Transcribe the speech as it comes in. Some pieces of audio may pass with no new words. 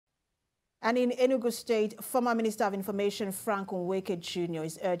And in Enugu State, former Minister of Information Frank Nweke Jr.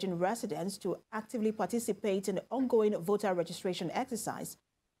 is urging residents to actively participate in the ongoing voter registration exercise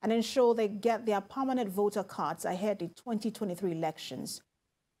and ensure they get their permanent voter cards ahead of the 2023 elections.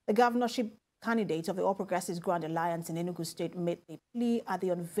 The governorship candidate of the All Progressives Grand Alliance in Enugu State made a plea at the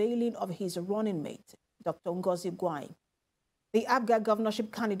unveiling of his running mate, Dr. Ngozi Ugwuanyi. The APGA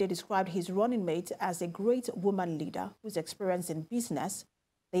governorship candidate described his running mate as a great woman leader whose experience in business,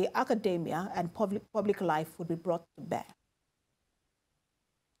 the academia, and public life would be brought to bear.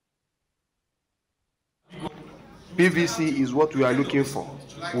 PVC is what we are looking for.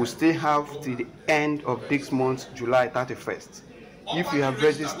 We'll still have till the end of this month, July 31st. If you have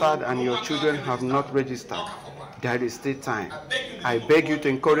registered and your children have not registered, there is still time. I beg you to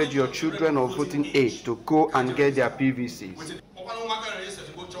encourage your children of voting age to go and get their PVCs.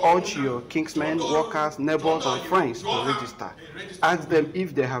 Urge your kinsmen, workers, neighbors, and friends to register. Ask them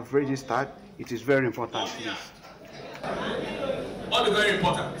if they have registered. It is very important, please. All the very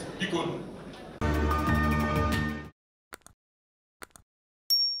important.